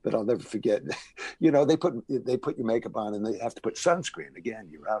that I'll never forget. They put your makeup on and they have to put sunscreen. Again,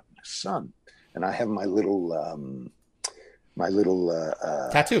 you're out in the sun, and I have my little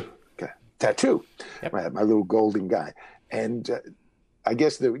tattoo. Tattoo. Yep. I have my little golden guy, and I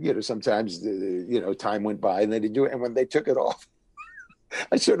guess sometimes time went by and they didn't do it, and when they took it off,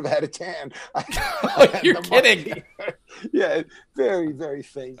 I sort of had a tan. You're kidding. Yeah, very, very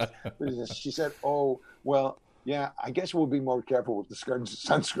faint. She said, "Oh, well, yeah, I guess we'll be more careful with the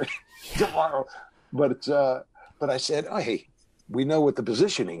sunscreen tomorrow." But I said, "Oh, hey, we know what the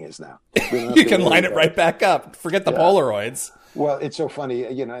positioning is now. You can line it right back up. Forget the Polaroids." Well, it's so funny,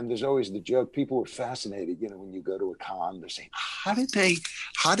 and there's always the joke. People are fascinated, when you go to a con, they're saying, how did they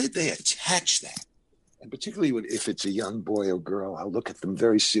attach that? And particularly if it's a young boy or girl, I'll look at them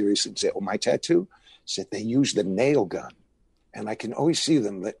very serious and say, "Oh, my tattoo?" Said they used a nail gun. And I can always see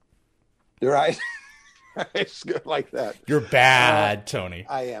them, that their eyes go like that. You're bad, Tony.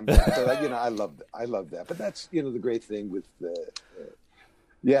 I am bad. But, I love that. But that's, the great thing with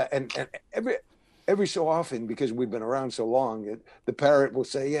and every so often, because we've been around so long, the parrot will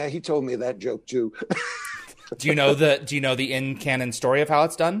say, "Yeah, he told me that joke too." Do you know the in-canon story of how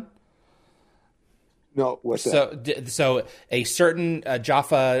it's done? No, what's that? So a certain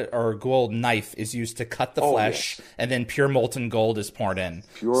Jaffa or gold knife is used to cut the flesh, yes. And then pure molten gold is poured in.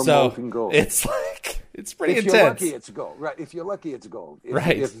 Molten gold. It's pretty intense. If you're lucky, it's gold. Right. If you're lucky, it's gold.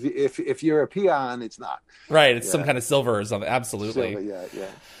 Right. If you're a peon, it's not. Right. It's some kind of silver or something. Absolutely. Silver,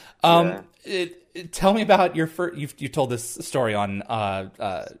 yeah. Tell me about your first. You told this story on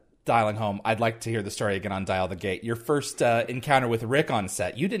Dialing Home. I'd like to hear the story again on Dial the Gate. Your first encounter with Rick on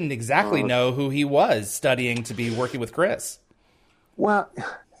set. You didn't exactly know who he was, studying to be working with Chris. Well,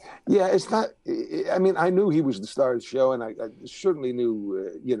 yeah, it's not. I mean, I knew he was the star of the show, and I certainly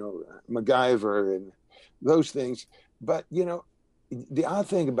knew, MacGyver and those things. But the odd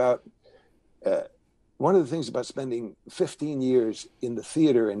thing about one of the things about spending 15 years in the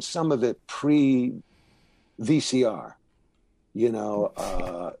theater, and some of it pre-VCR,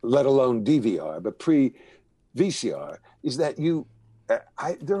 let alone DVR, but pre-VCR, is that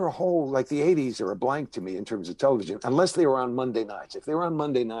there are a whole, like the 80s are a blank to me in terms of television, unless they were on Monday nights. If they were on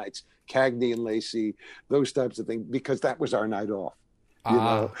Monday nights, Cagney and Lacey, those types of things, because that was our night off.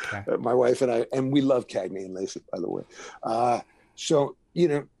 Okay. My wife and I, and we love Cagney and Lacey, by the way. So,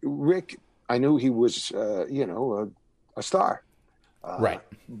 Rick, I knew he was, a star. Right.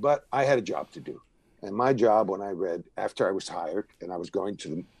 But I had a job to do. And my job, when I read, after I was hired and I was going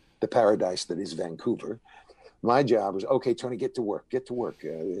to the paradise that is Vancouver, my job was, "Okay, Tony, get to work.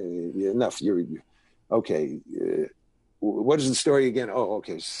 Enough. You're okay. What is the story again? Oh,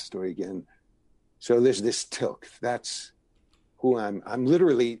 okay, story again. So there's this Tilk. That's who I'm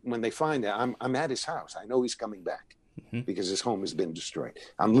literally, when they find out, I'm at his house. I know he's coming back because his home has been destroyed.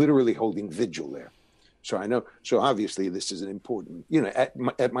 I'm literally holding vigil there. So I know. So obviously this is an important,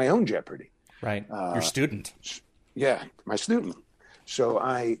 at my own jeopardy. Right. Your student. Yeah, my student. So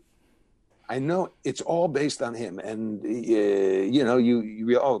I know it's all based on him. And,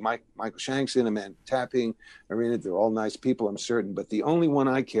 Michael Shanks in him and Tapping, Arena, they're all nice people, I'm certain. But the only one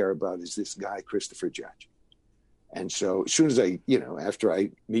I care about is this guy, Christopher Judge. And so as soon as after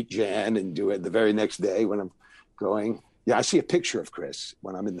I meet Jan and do it the very next day when I'm going, I see a picture of Chris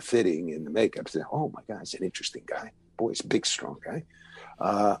when I'm in the fitting and the makeup. I say, "Oh my God, he's an interesting guy. Boy, he's a big, strong guy."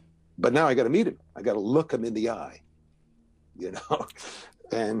 But now I got to meet him. I got to look him in the eye,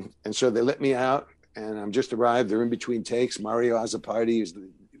 and so they let me out, and I'm just arrived. They're in between takes. Mario Azzopardi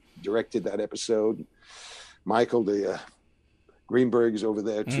directed that episode. Michael, the Greenberg is over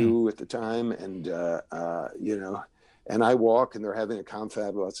there too at the time, and and I walk, and they're having a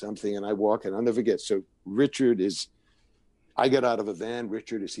confab about something, and I walk, and I'll never forget. So I get out of a van.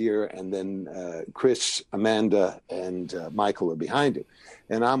 Richard is here, and then Chris, Amanda, and Michael are behind him,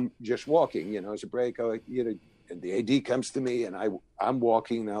 and I'm just walking. As a break, and the AD comes to me, and I'm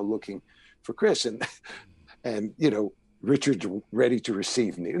walking now, looking for Chris, and Richard's ready to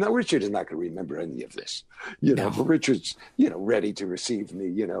receive me. Now Richard is not going to remember any of this, but Richard's ready to receive me,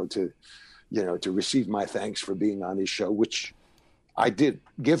 to receive my thanks for being on his show, which I did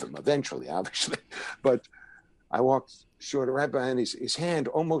give him eventually, obviously, but I walked sort of right behind his hand,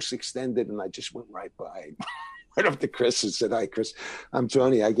 almost extended, and I just went right by. Went up to Chris and said, "Hi, Chris. I'm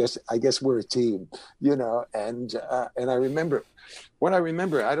Tony. I guess we're a team, And I remember,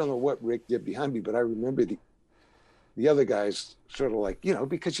 I don't know what Rick did behind me, but I remember the other guys sort of like,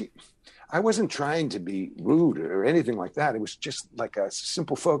 because I wasn't trying to be rude or anything like that. It was just like a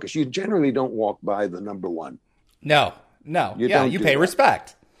simple focus. You generally don't walk by the number one. No. No. You Yeah, don't you do pay that.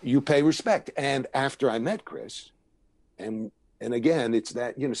 respect. You pay respect. And after I met Chris, and again, it's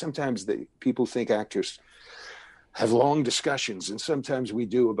that, sometimes people think actors have long discussions, and sometimes we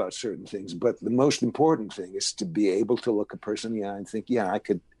do about certain things. But the most important thing is to be able to look a person in the eye and think, yeah, I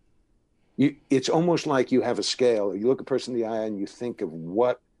could. It's almost like you have a scale. You look a person in the eye and you think of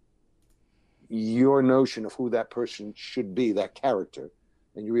what your notion of who that person should be, that character,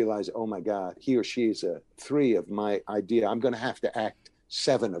 and you realize, oh my God, he or she is a 3 of my idea. I'm going to have to act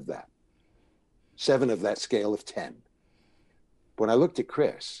 7 of that scale of 10. When I looked at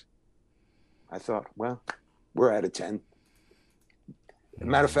Chris, I thought, well, we're at a 10.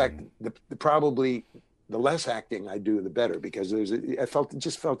 Matter of fact, probably the less acting I do, the better, because it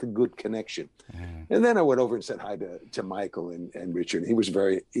just felt a good connection. And then I went over and said hi to Michael and Richard. He was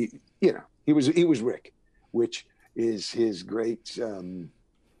he was Rick, which is his great.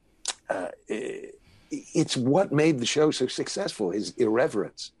 It's what made the show so successful. His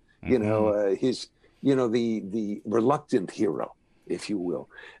irreverence, his the reluctant hero, if you will.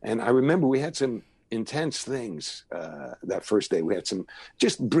 And I remember we had some intense things that first day. We had some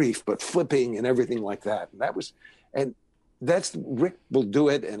just brief, but flipping and everything like that. And that's Rick will do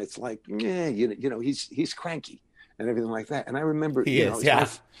it, and it's like, yeah, he's cranky and everything like that. And I remember,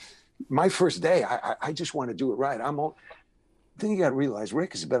 my first day, I just want to do it right. Then you got to realize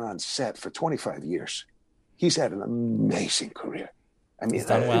Rick has been on set for 25 years. He's had an amazing career. I mean,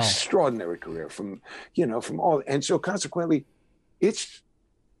 an extraordinary career from all. And so consequently, it's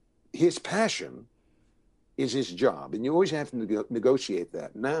his passion is his job. And you always have to negotiate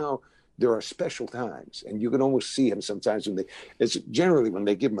that. Now, there are special times, and you can almost see him sometimes it's generally when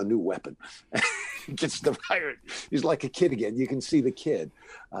they give him a new weapon. He gets the fire. He's like a kid again. You can see the kid.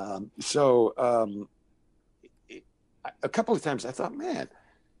 A couple of times I thought, man,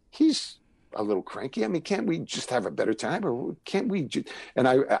 he's a little cranky. I mean, can't we just have a better time, or can't we? And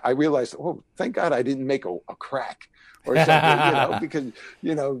I realized, oh, thank God I didn't make a crack or something, because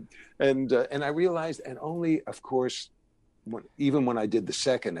and I realized, and only, of course, even when I did the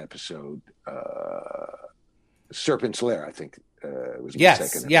second episode, Serpent's Lair, I think was my second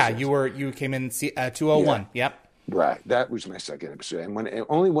episode. Yeah, you came in 201. Yeah. Yep. Right, that was my second episode, and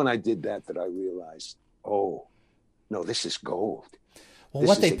only when I did that I realized, oh, no, this is gold. Well,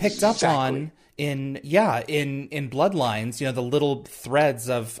 what they picked up on in Bloodlines, the little threads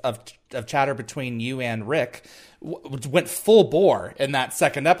of chatter between you and Rick went full bore in that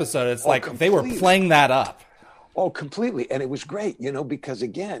second episode. It's like completely. They were playing that up. Oh, completely. And it was great, because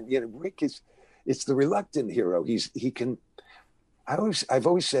again, Rick it's the reluctant hero. I've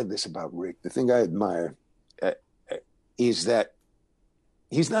always said this about Rick. The thing I admire is that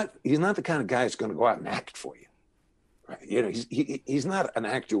he's not the kind of guy that's going to go out and act for you. Right? He's not an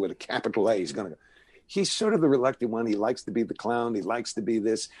actor with a capital A. He's sort of the reluctant one. He likes to be the clown. He likes to be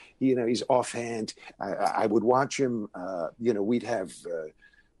this. He's offhand. I would watch him. We'd have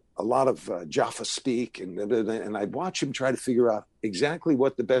a lot of Jaffa speak, and I'd watch him try to figure out exactly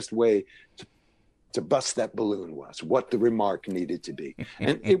what the best way to bust that balloon was, what the remark needed to be.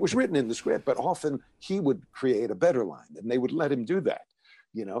 And it was written in the script, but often he would create a better line, and they would let him do that.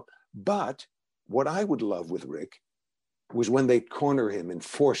 But what I would love with Rick was when they corner him and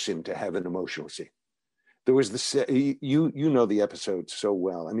force him to have an emotional scene. There was you know the episode so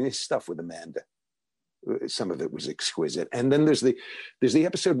well. I mean, his stuff with Amanda, some of it was exquisite. And then there's the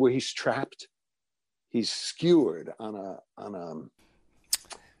episode where he's trapped, he's skewered on a.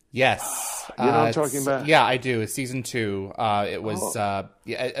 Yes, you know what I'm talking about? Yeah, I do. It's season 2. It was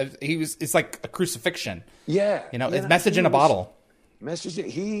it's like a crucifixion. Yeah, it's message in a bottle.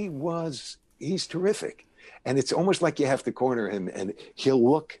 He's terrific. And it's almost like you have to corner him, and he'll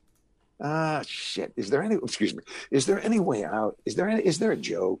look. Shit. Is there any way out? Is there a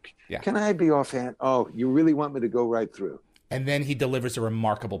joke? Yeah. Can I be offhand? Oh, you really want me to go right through? And then he delivers a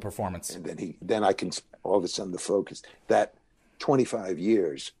remarkable performance. And then I can all of a sudden the focus, that 25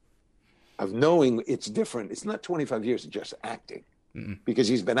 years of knowing it's different. It's not 25 years of just acting, because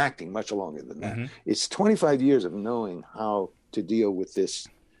he's been acting much longer than that. It's 25 years of knowing how to deal with this.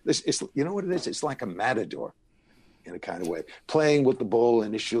 It's, you know what it is? It's like a matador in a kind of way, playing with the bull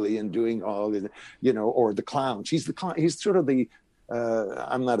initially and doing all the, or the clowns. He's the clown. He's sort of the,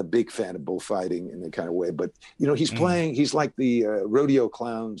 I'm not a big fan of bullfighting in a kind of way, but, he's playing, he's like the rodeo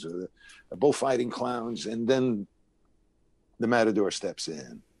clowns or the bullfighting clowns. And then the matador steps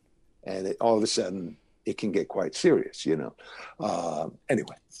in, and all of a sudden it can get quite serious,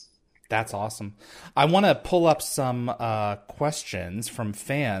 Anyway. That's awesome. I want to pull up some questions from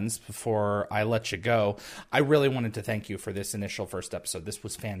fans before I let you go. I really wanted to thank you for this initial first episode. This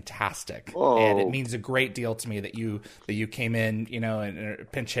was fantastic, and it means a great deal to me that you came in, and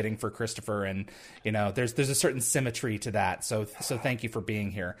pinch hitting for Christopher, and there's a certain symmetry to that. So thank you for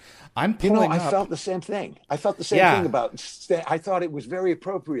being here. I'm pulling I up. felt the same thing. I felt the same thing about. I thought it was very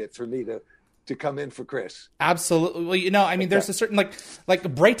appropriate for me to come in for Chris. Absolutely. There's a certain like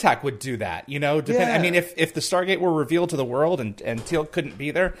Braytak would do that, if the Stargate were revealed to the world and Teal couldn't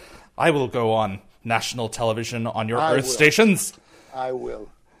be there, I will go on national television on your Earth stations. I will.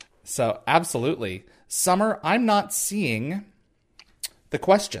 So absolutely. Summer, I'm not seeing the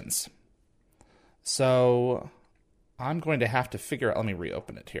questions. So I'm going to have to figure out, let me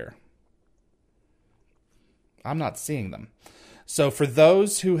reopen it here. I'm not seeing them. So for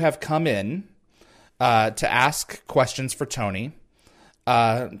those who have come in, to ask questions for Tony.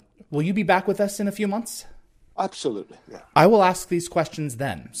 Will you be back with us in a few months? Absolutely, yeah. I will ask these questions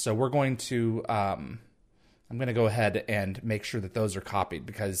then. So we're going to, I'm going to go ahead and make sure that those are copied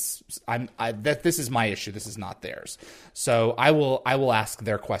because this is my issue. This is not theirs. So I will ask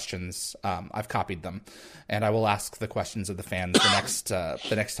their questions. I've copied them, and I will ask the questions of the fans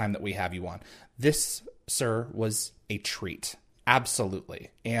the next time that we have you on. This, sir, was a treat. Absolutely.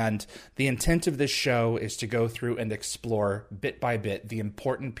 And the intent of this show is to go through and explore bit by bit the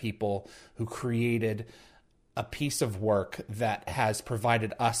important people who created a piece of work that has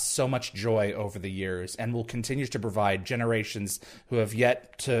provided us so much joy over the years and will continue to provide generations who have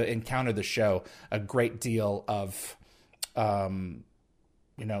yet to encounter the show a great deal of,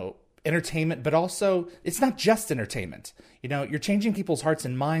 entertainment, but also it's not just entertainment. You're changing people's hearts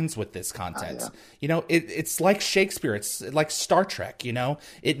and minds with this content. Yeah. It's like Shakespeare. It's like Star Trek,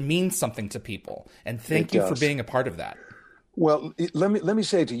 it means something to people. And thank you for being a part of that. Well, let me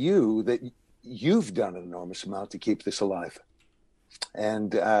say to you that you've done an enormous amount to keep this alive.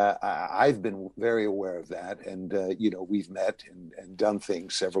 And I've been very aware of that. And, we've met and done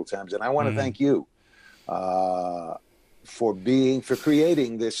things several times. And I want to thank you for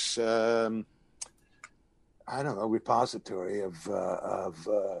creating this, repository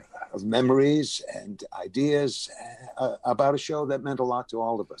of memories and ideas about a show that meant a lot to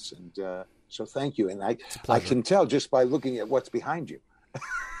all of us. And so thank you. And I can tell just by looking at what's behind you.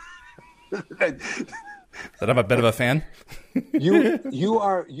 That I'm a bit of a fan. You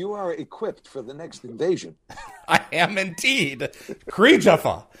are equipped for the next invasion. I am indeed.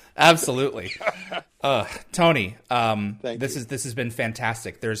 Kree absolutely. Tony, this has been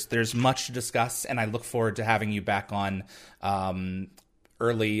fantastic. There's much to discuss, and I look forward to having you back on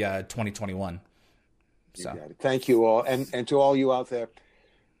early 2021. So thank you all, and to all you out there,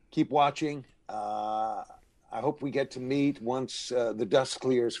 keep watching. I hope we get to meet once the dust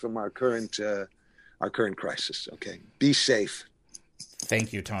clears from our current crisis. Okay, be safe.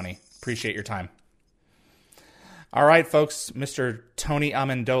 Thank you, Tony. Appreciate your time. All right, folks, Mr. Tony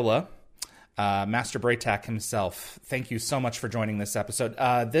Amendola, Master Braytak himself, thank you so much for joining this episode.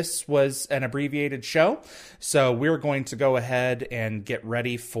 This was an abbreviated show, so we're going to go ahead and get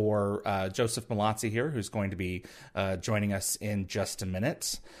ready for Joseph Malazzi here, who's going to be joining us in just a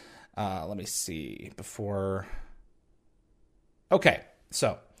minute. Let me see before. Okay,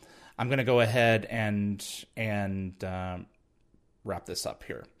 so I'm going to go ahead and wrap this up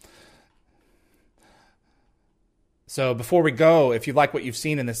here. So before we go, if you like what you've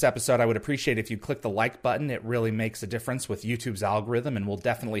seen in this episode, I would appreciate if you click the like button. It really makes a difference with YouTube's algorithm and will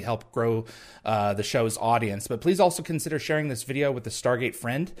definitely help grow the show's audience. But please also consider sharing this video with a Stargate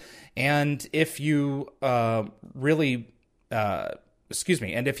friend. And if you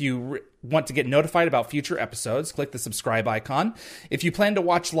want to get notified about future episodes, click the subscribe icon. If you plan to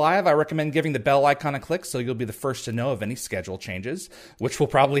watch live, I recommend giving the bell icon a click so you'll be the first to know of any schedule changes, which will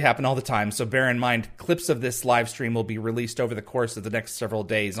probably happen all the time. So bear in mind, clips of this live stream will be released over the course of the next several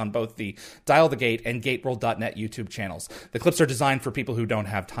days on both the Dial the Gate and GateWorld.net YouTube channels. The clips are designed for people who don't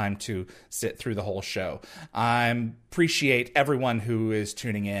have time to sit through the whole show. I appreciate everyone who is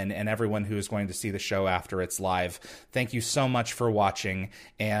tuning in and everyone who is going to see the show after it's live. Thank you so much for watching.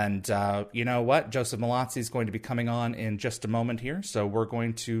 And you know what? Joseph Malazzi is going to be coming on in just a moment here, so we're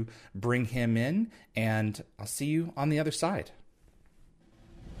going to bring him in, and I'll see you on the other side.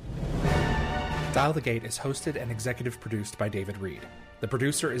 Dial the Gate is hosted and executive produced by David Reed. The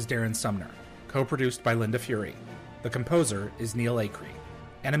producer is Darren Sumner, co-produced by Linda Fury. The composer is Neil Acree.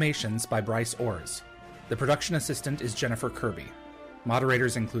 Animations by Bryce Orrs. The production assistant is Jennifer Kirby.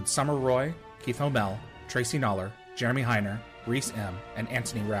 Moderators include Summer Roy, Keith O'Mell, Tracy Noller, Jeremy Heiner, Reese M., and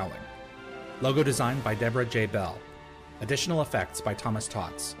Anthony Rowling. Logo design by Deborah J. Bell. Additional effects by Thomas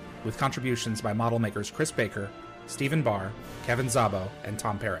Tots. with contributions by model makers Chris Baker, Stephen Barr, Kevin Szabo, and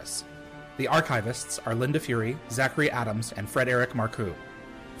Tom Paris. The archivists are Linda Fury, Zachary Adams, and Fred Eric Marcoux.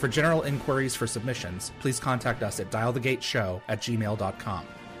 For general inquiries for submissions, please contact us at dialthegateshow@gmail.com.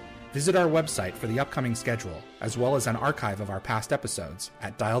 Visit our website for the upcoming schedule, as well as an archive of our past episodes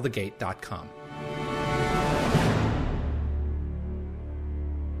at dialthegate.com.